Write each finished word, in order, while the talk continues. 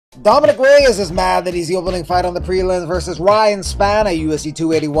Dominick Reyes is mad that he's the opening fight on the prelims versus Ryan Spann at UFC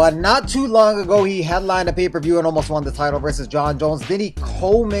 281. Not too long ago, he headlined a pay-per-view and almost won the title versus Jon Jones. Then he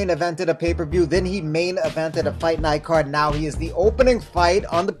co-main evented a pay-per-view. Then he main evented a fight night card. Now he is the opening fight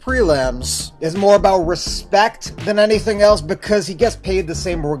on the prelims. It's more about respect than anything else because he gets paid the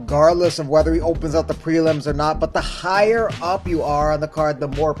same regardless of whether he opens up the prelims or not. But the higher up you are on the card, the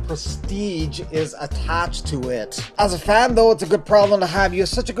more prestige is attached to it. As a fan, though, it's a good problem to have. You have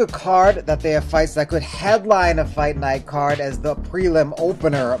such a good card that they have fights that could headline a fight night card as the prelim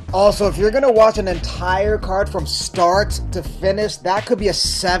opener. Also, if you're gonna watch an entire card from start to finish, that could be a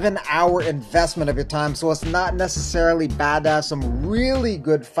 7-hour investment of your time, so it's not necessarily bad to have some really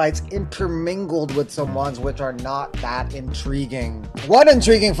good fights intermingled with some ones which are not that intriguing. One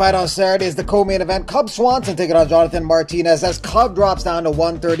intriguing fight on Saturday is the co-main event. Cub Swanson taking on Jonathan Martinez as Cub drops down to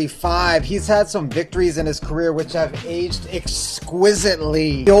 135. He's had some victories in his career which have aged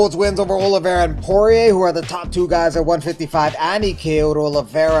exquisitely. He holds wins over Oliveira and Poirier, who are the top two guys at 155, and he KO'd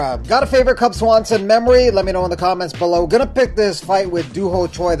Oliveira. Got a favorite Cub Swanson memory? Let me know in the comments below. Gonna pick this fight with Doo-Ho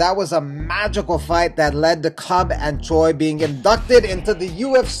Choi. That was a magical fight that led to Cub and Choi being inducted into the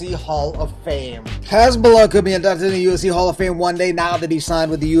UFC Hall of Fame. Hezbollah could be inducted in the UFC Hall of Fame one day now that he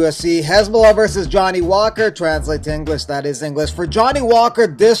signed with the UFC. Hezbollah versus Johnny Walker. Translate to English, that is English. For Johnny Walker,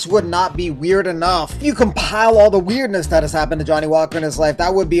 this would not be weird enough. If you compile all the weirdness that has happened to Johnny Walker in his life,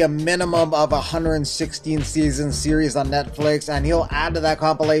 that would be a minimum of 116 season series on Netflix, and he'll add to that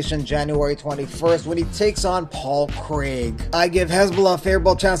compilation January 21st when he takes on Paul Craig. I give Hezbollah a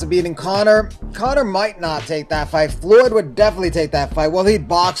favorable chance of beating Conor. Conor might not take that fight. Floyd would definitely take that fight. Well, he'd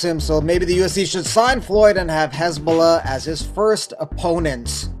box him, so maybe the UFC should sign Floyd and have Hezbollah as his first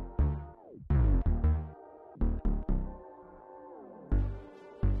opponent.